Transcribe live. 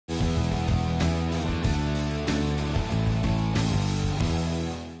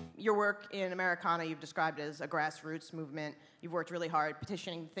your work in Americana, you've described as a grassroots movement. You've worked really hard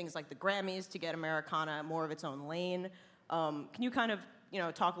petitioning things like the Grammys to get Americana more of its own lane. Can you kind of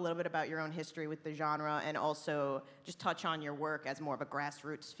talk a little bit about your own history with the genre and also just touch on your work as more of a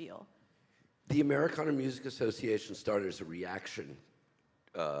grassroots feel? The Americana Music Association started as a reaction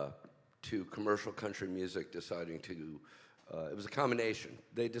to commercial country music deciding to, it was a combination.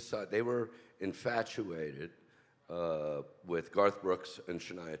 They were infatuated with Garth Brooks and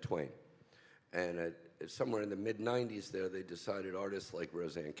Shania Twain. And somewhere in the mid-90s there, they decided artists like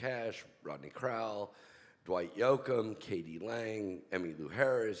Rosanne Cash, Rodney Crowell, Dwight Yoakam, K.D. Lang, Emmylou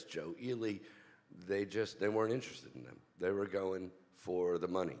Harris, Joe Ely, they weren't interested in them. They were going for the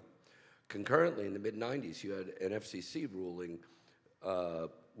money. Concurrently, in the mid-90s, you had an FCC ruling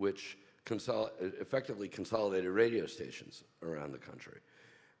which effectively consolidated radio stations around the country.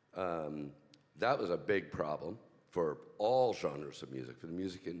 That was a big problem for all genres of music, for the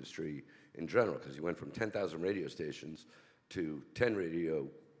music industry in general, because you went from 10,000 radio stations to 10 radio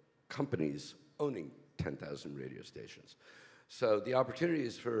companies owning 10,000 radio stations. So the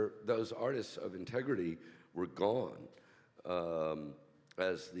opportunities for those artists of integrity were gone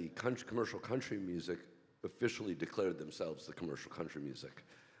as the commercial country music officially declared themselves the commercial country music,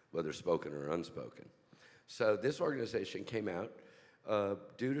 whether spoken or unspoken. So this organization came out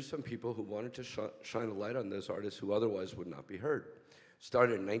due to some people who wanted to shine a light on those artists who otherwise would not be heard.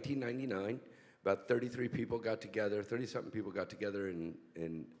 Started in 1999, about 33 people got together, 30-something people got together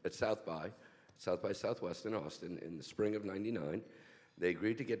at South by Southwest in Austin in the spring of '99. They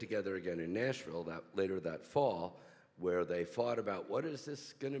agreed to get together again in Nashville later that fall, where they fought about what is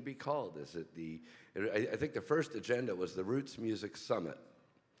this going to be called? Is it I think the first agenda was the Roots Music Summit.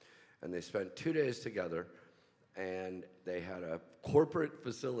 And they spent 2 days together, and they had a corporate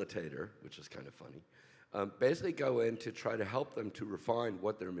facilitator, which is kind of funny, basically go in to try to help them to refine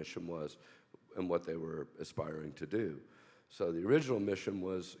what their mission was and what they were aspiring to do. So the original mission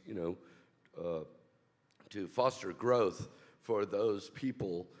was, to foster growth for those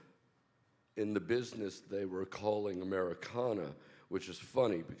people in the business they were calling Americana, which is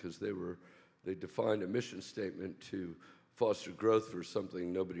funny because they defined a mission statement to foster growth for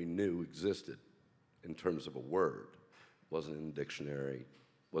something nobody knew existed in terms of a word. Wasn't in the dictionary,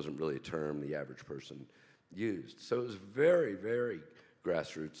 wasn't really a term the average person used. So it was very, very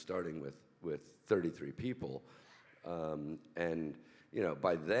grassroots, starting with 33 people. And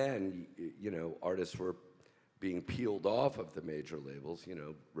by then, artists were being peeled off of the major labels.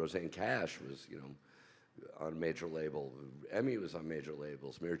 Rosanne Cash was, on a major label. Emmy was on major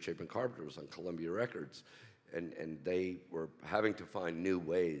labels. Mary Chapin Carpenter was on Columbia Records. And they were having to find new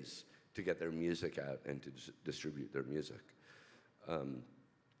ways to get their music out and to distribute their music.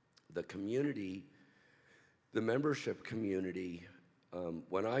 The community, the membership community,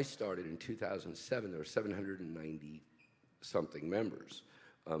 when I started in 2007, there were 790-something members.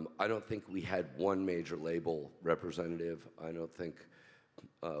 I don't think we had one major label representative. I don't think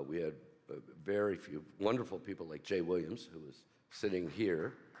we had very few wonderful people like Jay Williams, who was sitting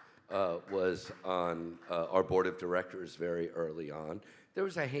here, was on our board of directors very early on. There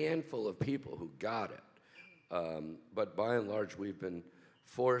was a handful of people who got it. But by and large, we've been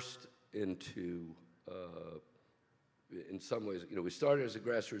forced into, in some ways, we started as a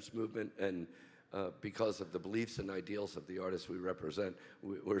grassroots movement, and because of the beliefs and ideals of the artists we represent,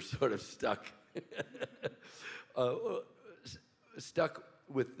 we're sort of stuck, stuck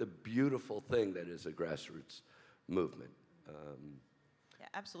with the beautiful thing that is a grassroots movement. Yeah,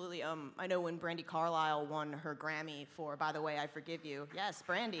 absolutely. I know when Brandi Carlile won her Grammy for By the Way, I Forgive You. Yes,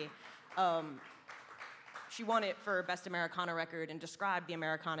 Brandi. She won it for Best Americana Record and described the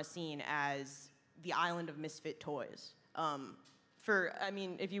Americana scene as the island of misfit toys.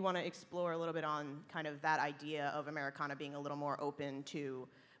 If you want to explore a little bit on kind of that idea of Americana being a little more open to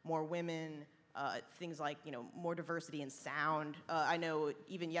more women, things like, more diversity in sound. I know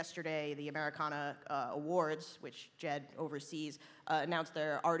even yesterday, the Americana Awards, which Jed oversees, announced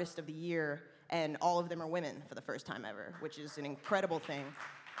their Artist of the Year, and all of them are women for the first time ever, which is an incredible thing.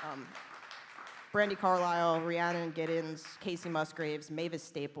 Brandi Carlile, Rhiannon Giddens, Casey Musgraves, Mavis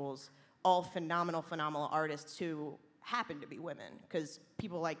Staples, all phenomenal, phenomenal artists who happen to be women, because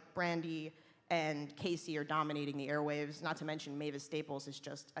people like Brandi and Casey are dominating the airwaves, not to mention Mavis Staples is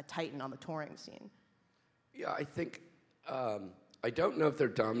just a titan on the touring scene. Yeah, I think, I don't know if they're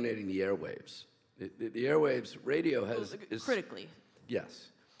dominating the airwaves. The airwaves, radio has... critically. Yes.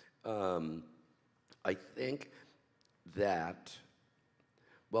 I think that,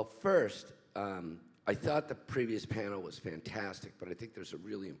 well, first, I thought the previous panel was fantastic, but I think there's a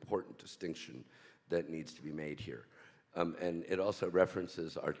really important distinction that needs to be made here. and it also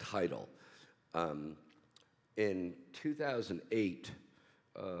references our title. In 2008,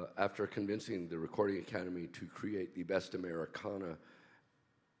 after convincing the Recording Academy to create the Best Americana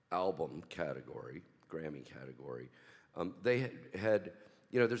Album category, Grammy category, they had,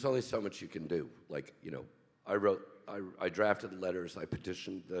 there's only so much you can do. Like, I drafted letters, I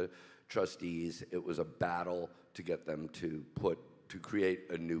petitioned the trustees. It was a battle to get them to create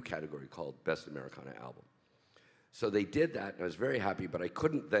a new category called Best Americana Album. So they did that, and I was very happy, but I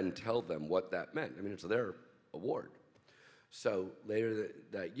couldn't then tell them what that meant. I mean, it's their award. So later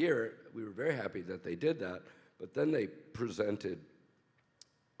that year, we were very happy that they did that, but then they presented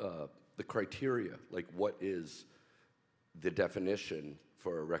the criteria, like what is the definition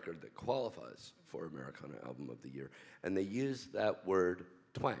for a record that qualifies for Americana Album of the Year, and they used that word,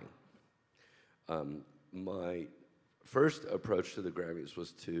 twang. My first approach to the Grammys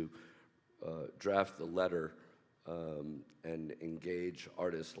was to draft the letter and engage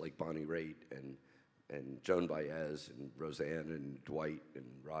artists like Bonnie Raitt and Joan Baez and Roseanne and Dwight and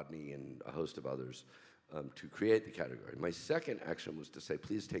Rodney and a host of others to create the category. My second action was to say,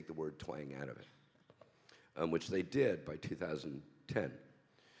 please take the word twang out of it, which they did by 2010.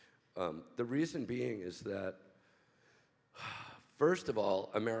 The reason being is that, first of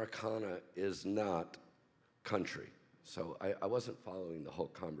all, Americana is not country. So I wasn't following the whole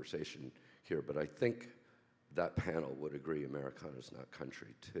conversation here, but I think that panel would agree Americana is not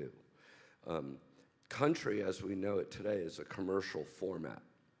country, too. Country, as we know it today, is a commercial format.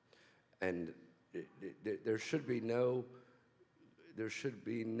 And there should be no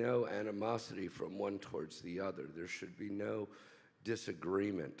animosity from one towards the other. There should be no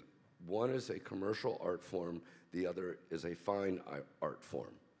disagreement. One is a commercial art form, the other is a fine art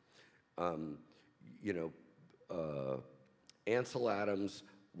form. Ansel Adams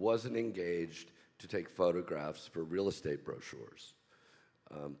wasn't engaged to take photographs for real estate brochures.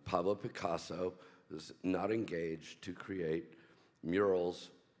 Pablo Picasso was not engaged to create murals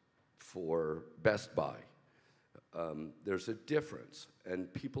for Best Buy. There's a difference,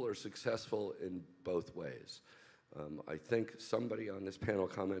 and people are successful in both ways. I think somebody on this panel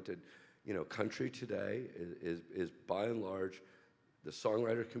commented, country today is by and large the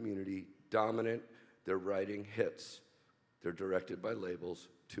songwriter community dominant. They're writing hits. They're directed by labels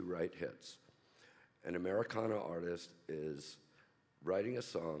to write hits. An Americana artist is writing a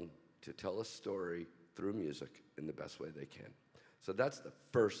song to tell a story through music in the best way they can. So that's the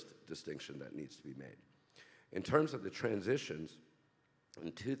first distinction that needs to be made. In terms of the transitions,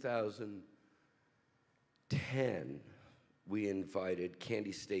 in 2010, we invited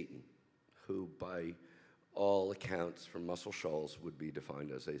Candy Staton, who by all accounts from Muscle Shoals would be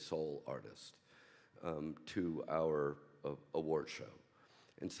defined as a soul artist, to our award show.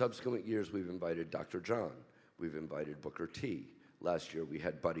 In subsequent years, we've invited Dr. John. We've invited Booker T. Last year, we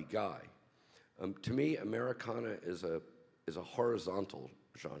had Buddy Guy. To me, Americana is a horizontal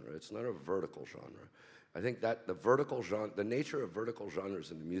genre. It's not a vertical genre. I think that the nature of vertical genres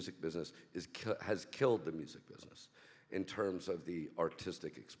in the music business has killed the music business in terms of the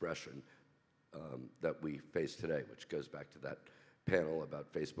artistic expression that we face today, which goes back to that panel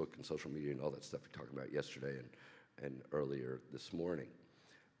about Facebook and social media and all that stuff we talked about yesterday and earlier this morning.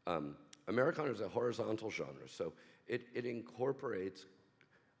 Americana is a horizontal genre, so it incorporates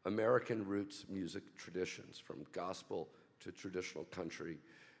American roots music traditions, from gospel to traditional country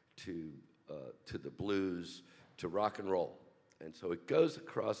to the blues to rock and roll. And so it goes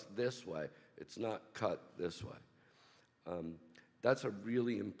across this way. It's not cut this way. That's a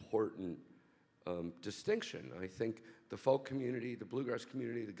really important distinction. I think the folk community, the bluegrass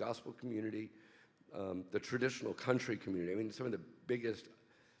community, the gospel community, the traditional country community, I mean, some of the biggest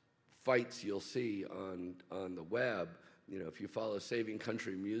fights you'll see on the web, if you follow Saving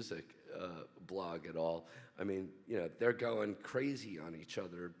Country Music blog at all, I mean, they're going crazy on each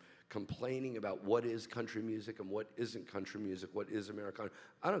other, complaining about what is country music and what isn't country music, what is Americana.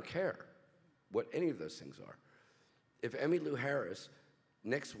 I don't care what any of those things are. If Emmylou Harris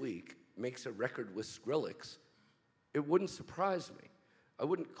next week makes a record with Relix, it wouldn't surprise me. I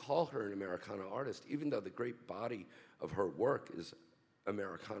wouldn't call her an Americana artist, even though the great body of her work is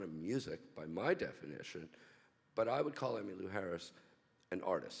Americana music by my definition, but I would call Emmylou Harris an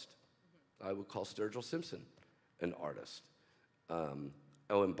artist. I would call Sturgill Simpson an artist.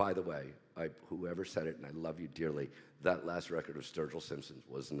 Oh, and by the way, whoever said it, and I love you dearly, that last record of Sturgill Simpson's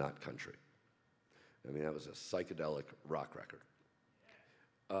was not country. I mean, that was a psychedelic rock record.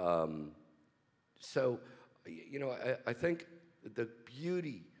 So, I think the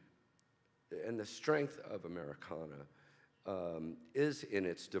beauty and the strength of Americana is in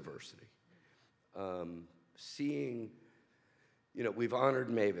its diversity. seeing, you know, we've honored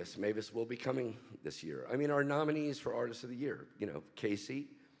Mavis. Mavis will be coming this year. I mean, our nominees for Artist of the Year, you know, Casey,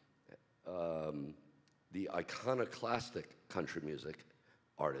 the iconoclastic country music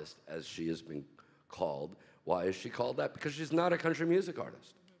artist, as she has been called. Why is she called that? Because she's not a country music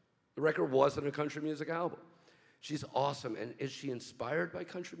artist. The record wasn't a country music album. She's awesome. And is she inspired by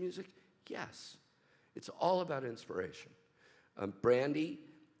country music? Yes. It's all about inspiration. Brandy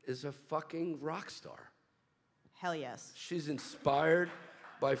is a fucking rock star. Hell yes. She's inspired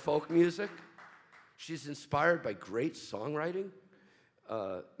by folk music. She's inspired by great songwriting.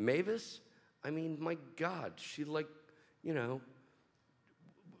 Mavis, I mean, my God, she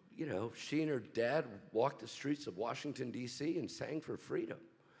she and her dad walked the streets of Washington, D.C. and sang for freedom.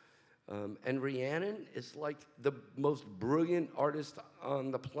 And Rhiannon is like the most brilliant artist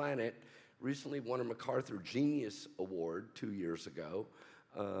on the planet. Recently won a MacArthur Genius Award 2 years ago.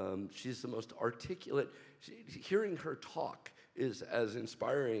 She's the most articulate. Hearing her talk is as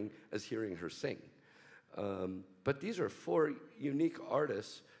inspiring as hearing her sing. But these are 4 unique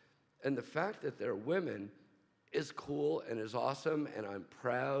artists, and the fact that they're women is cool and is awesome, and I'm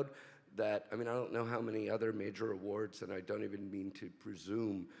proud that, I mean, I don't know how many other major awards, and I don't even mean to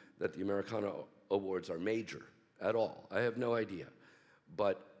presume that the Americana Awards are major at all. I have no idea.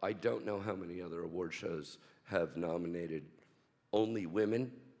 But I don't know how many other award shows have nominated only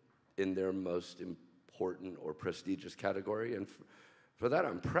women in their most important or prestigious category, and for that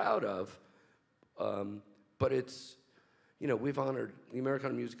I'm proud of. But it's, you know, we've honored, the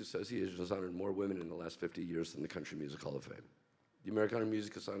Americana Music Association has honored more women in the last 50 years than the Country Music Hall of Fame. The Americana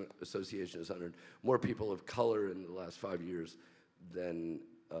Music Association has honored more people of color in the last 5 years than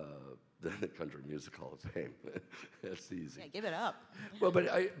the Country Music Hall of Fame. That's easy. Yeah, give it up. Well,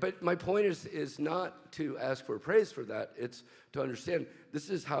 but my point is not to ask for praise for that. It's to understand this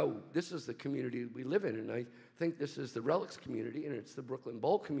is the community we live in, and I think this is the Relix community, and it's the Brooklyn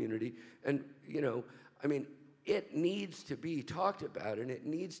Bowl community, and you know, I mean, it needs to be talked about and it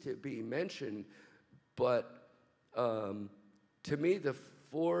needs to be mentioned, but to me, the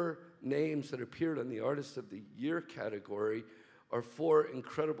 4 names that appeared on the Artist of the Year category are 4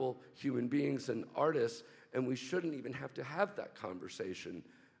 incredible human beings and artists, and we shouldn't even have to have that conversation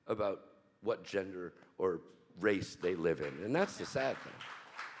about what gender or race they live in, and that's the sad thing.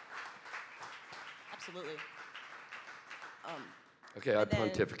 Absolutely. Okay, I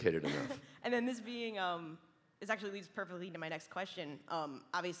pontificated enough. And then this being, this actually leads perfectly to my next question.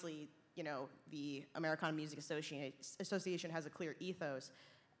 Obviously, you know, the Americana Music Association has a clear ethos,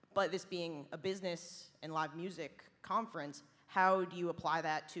 but this being a business and live music conference, how do you apply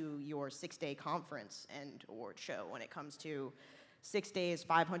that to your 6-day conference and award show when it comes to 6 days,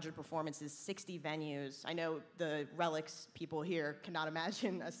 500 performances, 60 venues? I know the Relix people here cannot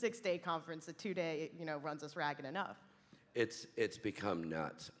imagine a 6-day conference. A 2-day, you know, runs us ragged enough. It's become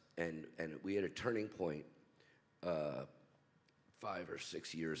nuts, and we had a turning point 5 or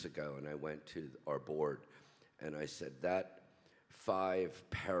 6 years ago, and I went to our board, and I said that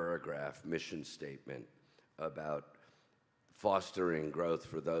 5-paragraph mission statement about fostering growth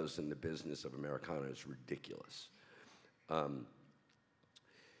for those in the business of Americana is ridiculous.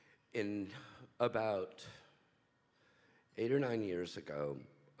 In about 8 or 9 years ago,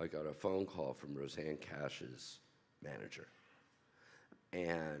 I got a phone call from Roseanne Cash's manager.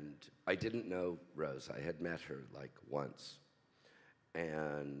 And I didn't know Rose. I had met her like once.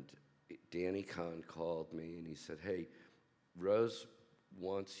 And Danny Kahn called me and he said, hey, Rose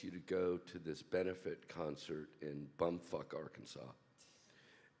wants you to go to this benefit concert in bumfuck Arkansas,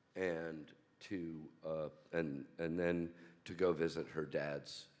 and then to go visit her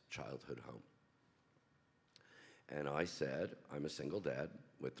dad's childhood home. And I said, I'm a single dad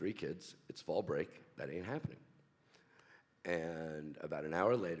with 3 kids. It's fall break. That ain't happening. And about an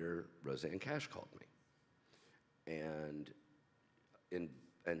hour later, Roseanne Cash called me and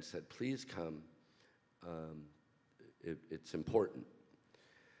said, please come. It's important.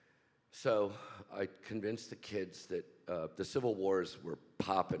 So I convinced the kids that the Civil Wars were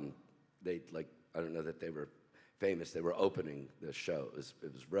popping. I don't know that they were famous. They were opening the show.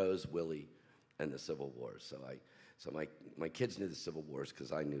 It was Rose, Willie, and the Civil Wars. So my kids knew the Civil Wars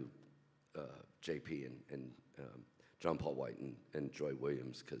because I knew JP and John Paul White and Joy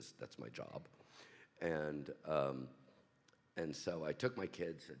Williams because that's my job. And so I took my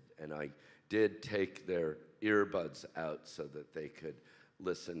kids and I did take their earbuds out so that they could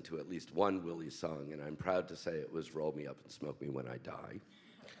listen to at least one Willie song, and I'm proud to say it was Roll Me Up and Smoke Me When I Die.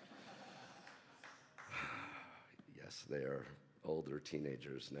 Yes, they are older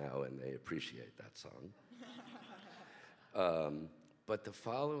teenagers now, and they appreciate that song. But the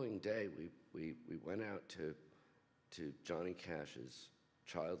following day, we went out to Johnny Cash's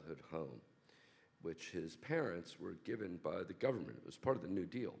childhood home, which his parents were given by the government. It was part of the New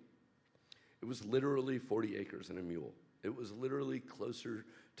Deal. It was literally 40 acres and a mule. It was literally closer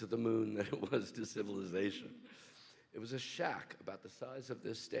to the moon than it was to civilization. It was a shack about the size of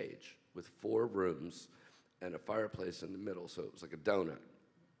this stage with 4 rooms and a fireplace in the middle, so it was like a donut.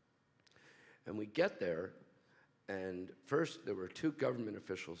 And we get there, and first there were 2 government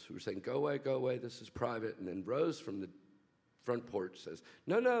officials who were saying, go away, this is private. And then Rose from the front porch says,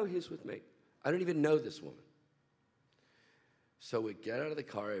 no, he's with me. I don't even know this woman. So we get out of the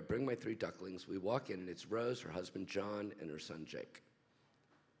car, I bring my 3 ducklings, we walk in, and it's Rose, her husband John, and her son Jake.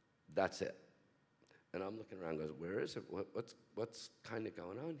 That's it. And I'm looking around, goes, where is it? What's kind of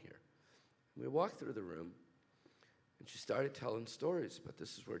going on here? And we walked through the room, and she started telling stories, but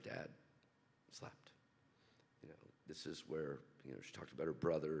this is where Dad slept. You know, this is where, you know, she talked about her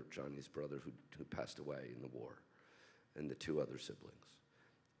brother, Johnny's brother, who passed away in the war, and the 2 other siblings.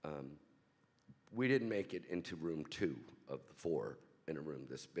 We didn't make it into room 2 of the 4 in a room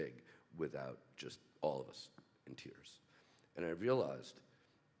this big without just all of us in tears. And I realized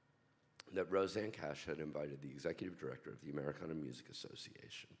that Roseanne Cash had invited the executive director of the Americana Music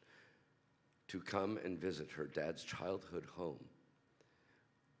Association to come and visit her dad's childhood home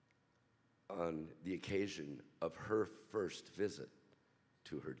on the occasion of her first visit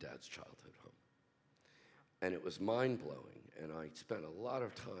to her dad's childhood home. And it was mind-blowing, and I spent a lot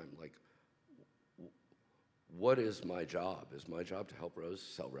of time like, what is my job? Is my job to help Rose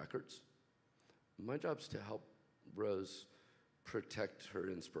sell records? My job's to help Rose protect her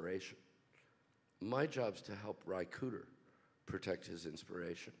inspiration. My job's to help Ry Cooder protect his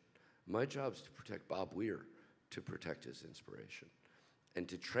inspiration. My job's to protect Bob Weir, to protect his inspiration, and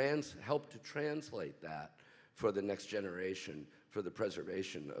to help to translate that for the next generation, for the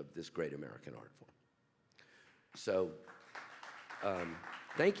preservation of this great American art form. So,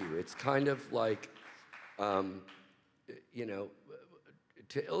 thank you. It's kind of like, you know,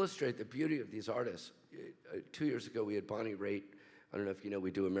 to illustrate the beauty of these artists, 2 years ago we had Bonnie Raitt. I don't know if you know,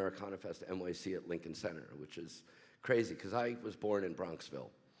 we do Americana Fest NYC at Lincoln Center, which is crazy because I was born in Bronxville.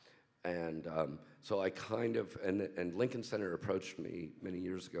 And so I kind of, and Lincoln Center approached me many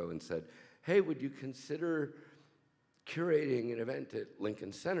years ago and said, hey, would you consider curating an event at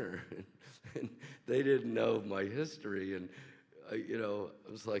Lincoln Center? And they didn't know my history. And you know,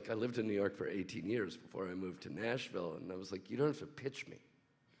 I was like, I lived in New York for 18 years before I moved to Nashville, and I was like, you don't have to pitch me.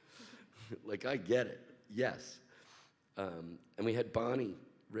 Like, I get it, yes. And we had Bonnie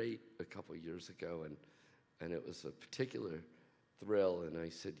Raitt a couple years ago, and it was a particular thrill, and I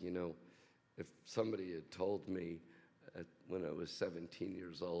said, you know, if somebody had told me when I was 17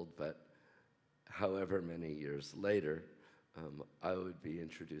 years old that however many years later, I would be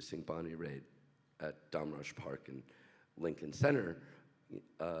introducing Bonnie Raitt at Domrush Park in Lincoln Center,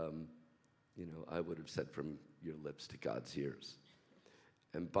 you know, I would have said from your lips to God's ears.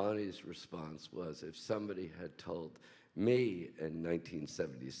 And Bonnie's response was, if somebody had told me in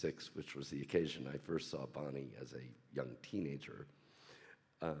 1976, which was the occasion I first saw Bonnie as a young teenager,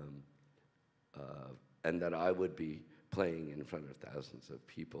 and that I would be playing in front of thousands of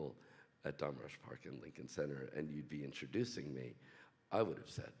people at Domrush Park in Lincoln Center, and you'd be introducing me, I would have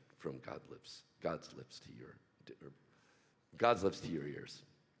said, from God's lips to your ears.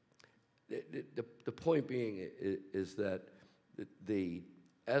 The point being is that the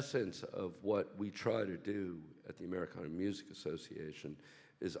essence of what we try to do at the Americana Music Association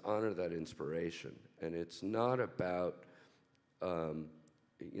is honor that inspiration. And it's not about,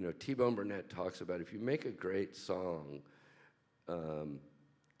 you know, T-Bone Burnett talks about if you make a great song,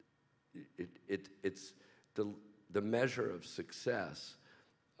 it's the measure of success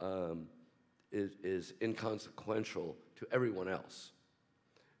is inconsequential to everyone else.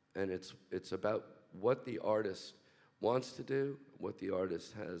 And it's about what the artist wants to do, what the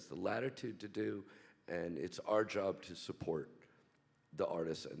artist has the latitude to do, and it's our job to support the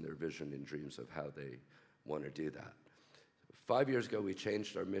artists and their vision and dreams of how they want to do that. 5 years ago, we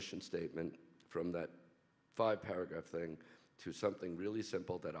changed our mission statement from that 5-paragraph thing to something really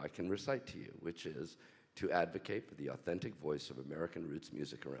simple that I can recite to you, which is to advocate for the authentic voice of American roots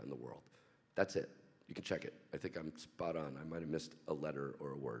music around the world. That's it. You can check it. I think I'm spot on. I might have missed a letter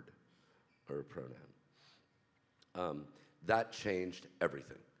or a word or a pronoun. That changed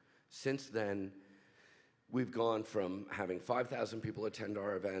everything. Since then, we've gone from having 5,000 people attend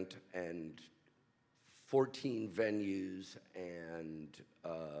our event and 14 venues and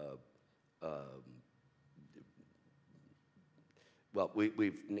well,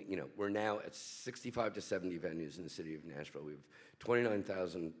 we're now at 65 to 70 venues in the city of Nashville. We have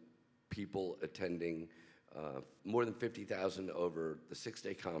 29,000 people attending, more than 50,000 over the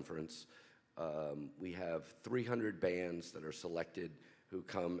 6-day conference. We have 300 bands that are selected who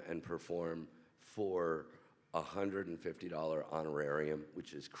come and perform for $150 honorarium,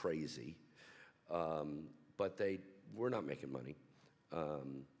 which is crazy. But we're not making money.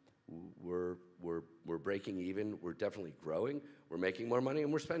 We're breaking even. We're definitely growing. We're making more money,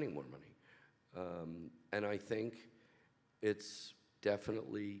 and we're spending more money. And I think it's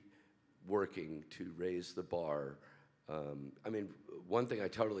definitely working to raise the bar. I mean, one thing I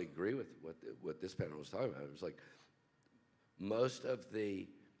totally agree with what this panel was talking about. It was like most of the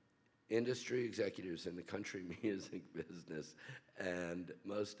industry executives in the country music business and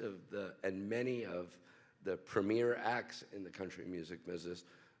many of the premier acts in the country music business,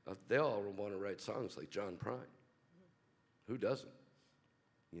 they all want to write songs like John Prine. Who doesn't?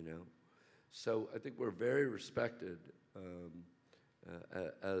 You know? So I think we're very respected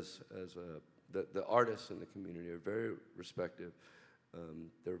the artists in the community are very respected.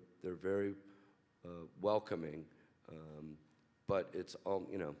 They're very welcoming, but it's all,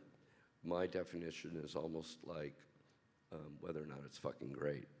 you know, my definition is almost like whether or not it's fucking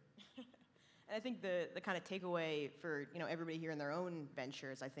great. And I think the kind of takeaway for, you know, everybody here in their own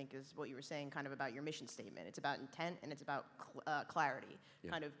ventures, I think, is what you were saying kind of about your mission statement. It's about intent and it's about clarity,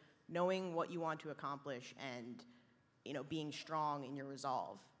 kind of knowing what you want to accomplish and, you know, being strong in your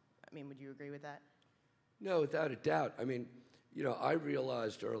resolve. I mean, would you agree with that? No, without a doubt. I mean, you know, I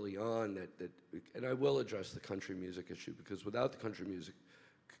realized early on that and I will address the country music issue, because without the country music,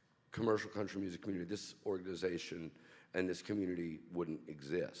 commercial country music community, this organization and this community wouldn't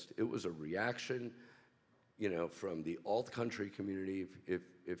exist. It was a reaction, you know, from the alt-country community,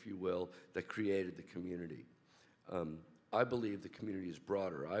 if you will, that created the community. I believe the community is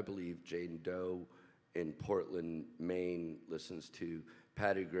broader. I believe Jane Doe in Portland, Maine, listens to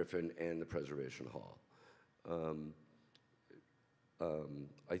Patty Griffin and the Preservation Hall.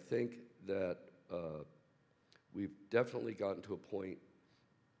 I think that we've definitely gotten to a point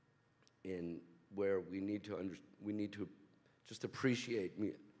in where we need to just appreciate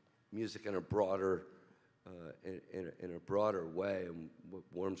music in a broader in a broader way, and what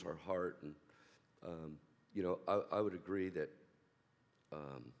warms our heart. And you know, I would agree that I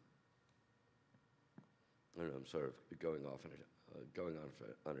don't know. I'm sort of going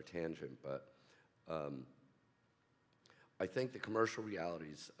on a tangent, but I think the commercial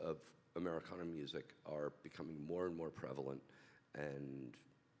realities of Americana music are becoming more and more prevalent, and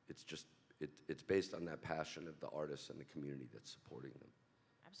it's based on that passion of the artists and the community that's supporting them.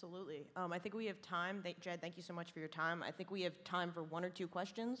 Absolutely. I think we have time. Jed, thank you so much for your time. I think we have time for 1 or 2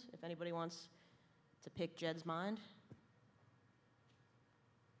 questions, if anybody wants to pick Jed's mind.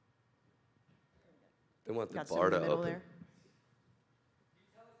 They want the bar to open. There. Can you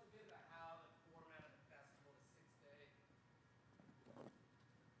tell us a bit about how the format of the festival is 6 days?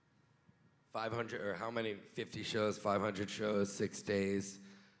 500, or how many? 50 shows, 500 shows, 6 days.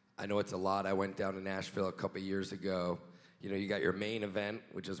 I know it's a lot. I went down to Nashville a couple years ago. You know, you got your main event,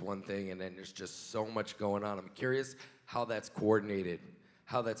 which is one thing, and then there's just so much going on. I'm curious how that's coordinated,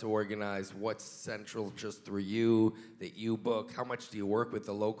 how that's organized, what's central just through you, that you book. How much do you work with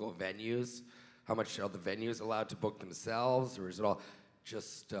the local venues? How much are the venues allowed to book themselves, or is it all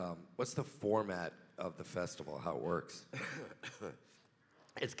just, what's the format of the festival, how it works?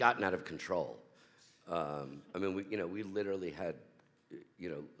 It's gotten out of control. I mean, we literally had,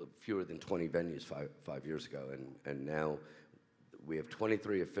 fewer than 20 venues five years ago, and now we have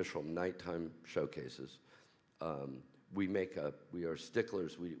 23 official nighttime showcases. We are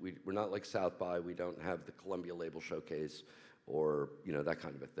sticklers. We're not like South by. We don't have the Columbia label showcase or that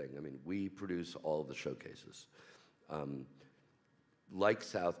kind of a thing. I mean, we produce all of the showcases. Like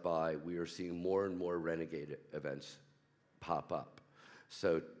South by, we are seeing more and more renegade events pop up.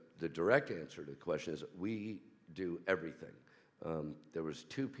 So the direct answer to the question is we do everything. There was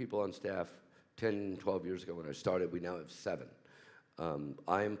 2 people on staff 10, 12 years ago when I started. We now have 7.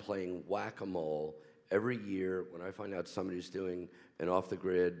 I am playing whack-a-mole every year when I find out somebody's doing an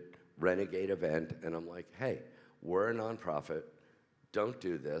off-the-grid renegade event, and I'm like, hey, we're a nonprofit. Don't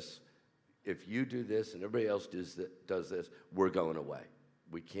do this. If you do this and everybody else does this, we're going away.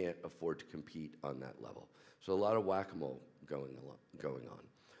 We can't afford to compete on that level. So a lot of whack-a-mole going on.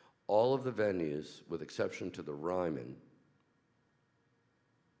 All of the venues, with exception to the Ryman,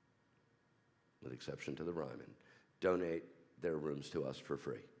 donate their rooms to us for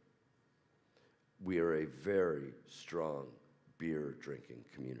free. We are a very strong beer drinking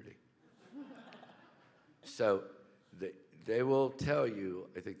community. So they will tell you,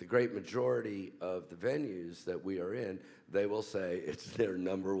 I think the great majority of the venues that we are in, they will say it's their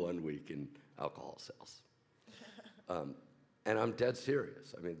 #1 week in alcohol sales. And I'm dead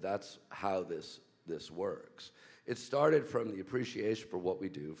serious. I mean, that's how this works. It started from the appreciation for what we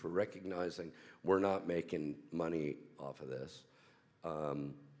do, for recognizing we're not making money off of this,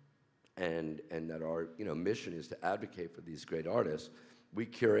 and that our mission is to advocate for these great artists. We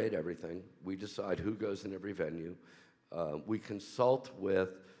curate everything. We decide who goes in every venue. We consult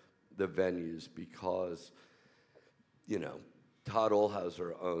with the venues because, Todd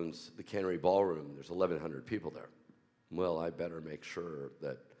Olhauser owns the Cannery Ballroom. There's 1,100 people there. Well, I better make sure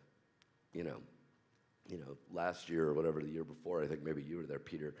that, last year or whatever, the year before, I think maybe you were there,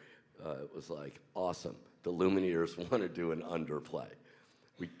 Peter, it was like, awesome. The Lumineers want to do an underplay.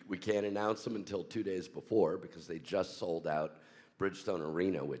 We can't announce them until 2 days before because they just sold out Bridgestone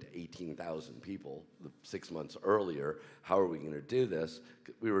Arena with 18,000 people 6 months earlier. How are we going to do this?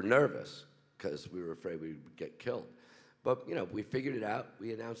 We were nervous because we were afraid we would get killed. But, we figured it out.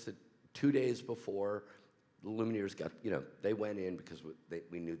 We announced it 2 days before. The Lumineers got, they went in because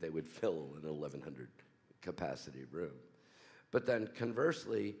we knew they would fill an 1,100 capacity room. But then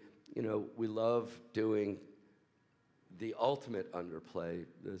conversely, we love doing the ultimate underplay.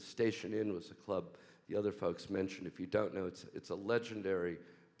 The Station Inn was a club the other folks mentioned. If you don't know, it's a legendary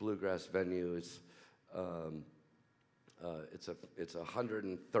bluegrass venue. It's a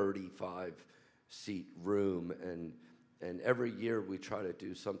 135-seat room, and every year we try to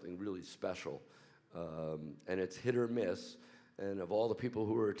do something really special. And it's hit or miss. And of all the people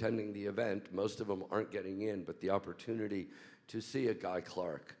who are attending the event, most of them aren't getting in, but the opportunity to see a Guy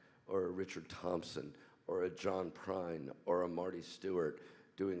Clark or a Richard Thompson or a John Prine or a Marty Stewart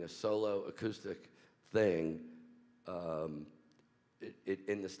doing a solo acoustic thing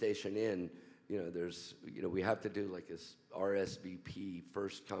in the Station Inn, we have to do like this RSVP,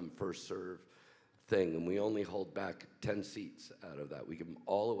 first come, first serve thing, and we only hold back 10 seats out of that. We give them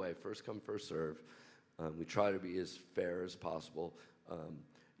all away, first come, first serve. We try to be as fair as possible.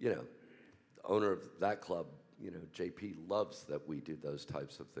 The owner of that club, JP, loves that we do those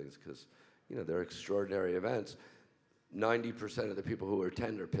types of things because, they're extraordinary events. 90% of the people who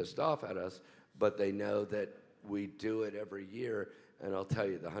attend are pissed off at us, but they know that we do it every year, and I'll tell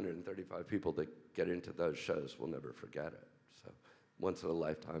you, the 135 people that get into those shows will never forget it. So,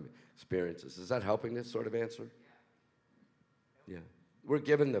 once-in-a-lifetime experiences. Is that helping this sort of answer? Yeah. We're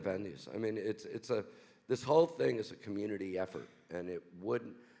given the venues. I mean, this whole thing is a community effort, and it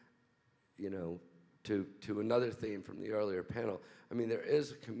wouldn't, to another theme from the earlier panel, I mean, there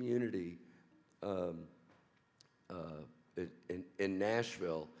is a community in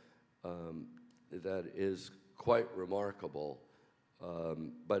Nashville that is quite remarkable,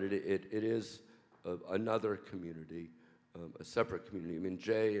 but it is another community, a separate community. I mean,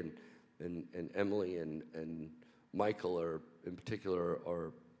 Jay and Emily and Michael in particular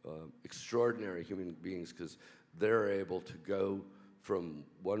are extraordinary human beings because they're able to go from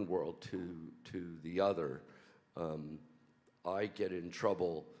one world to the other. I get in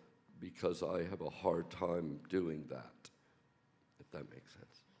trouble because I have a hard time doing that, if that makes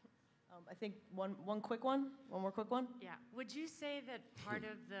sense. I think one more quick one. Yeah. Would you say that part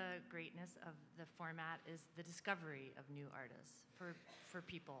of the greatness of the format is the discovery of new artists for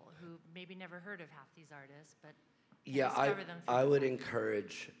people who maybe never heard of half these artists, but discover them? I would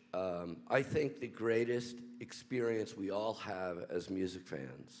encourage, I think the greatest experience we all have as music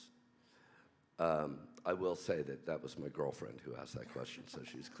fans, I will say that was my girlfriend who asked that question, so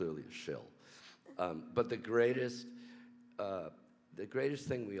she's clearly a shill. But the greatest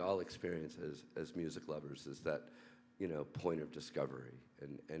thing we all experience as music lovers is that, point of discovery.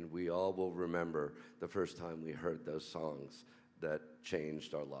 And we all will remember the first time we heard those songs that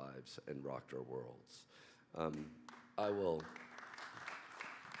changed our lives and rocked our worlds.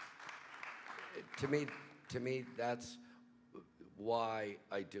 To me, that's why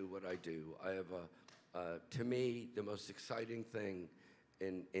I do what I do. I have to me, the most exciting thing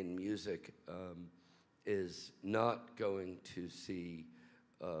in music is not going to see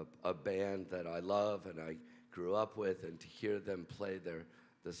a band that I love and I grew up with and to hear them play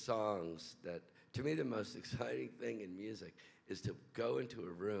the songs that, to me, the most exciting thing in music is to go into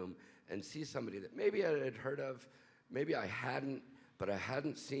a room and see somebody that maybe I had heard of, maybe I hadn't, but I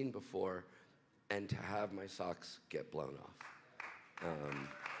hadn't seen before, and to have my socks get blown off.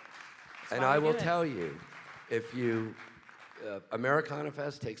 And I will tell you, if you, Americana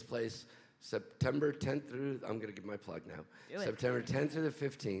Fest takes place September 10th through, I'm going to give my plug now, September 10th through the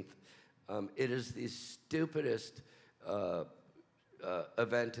 15th. It is the stupidest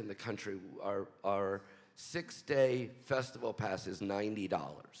event in the country. Our 6-day festival pass is $90.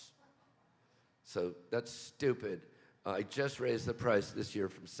 So that's stupid. I just raised the price this year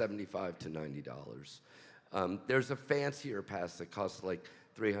from $75 to $90. There's a fancier pass that costs like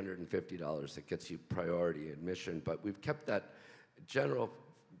 $350 that gets you priority admission, but we've kept that general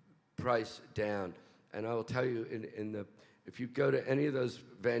price down. And I will tell you, if you go to any of those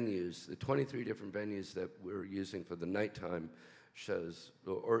venues, the 23 different venues that we're using for the nighttime shows,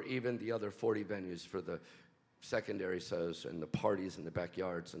 or even the other 40 venues for the secondary shows and the parties in the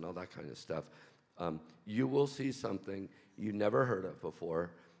backyards and all that kind of stuff, you will see something you never heard of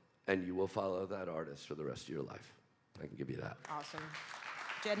before, and you will follow that artist for the rest of your life. I can give you that. Awesome.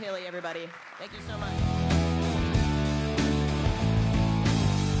 Jed Hilly, everybody. Thank you so much.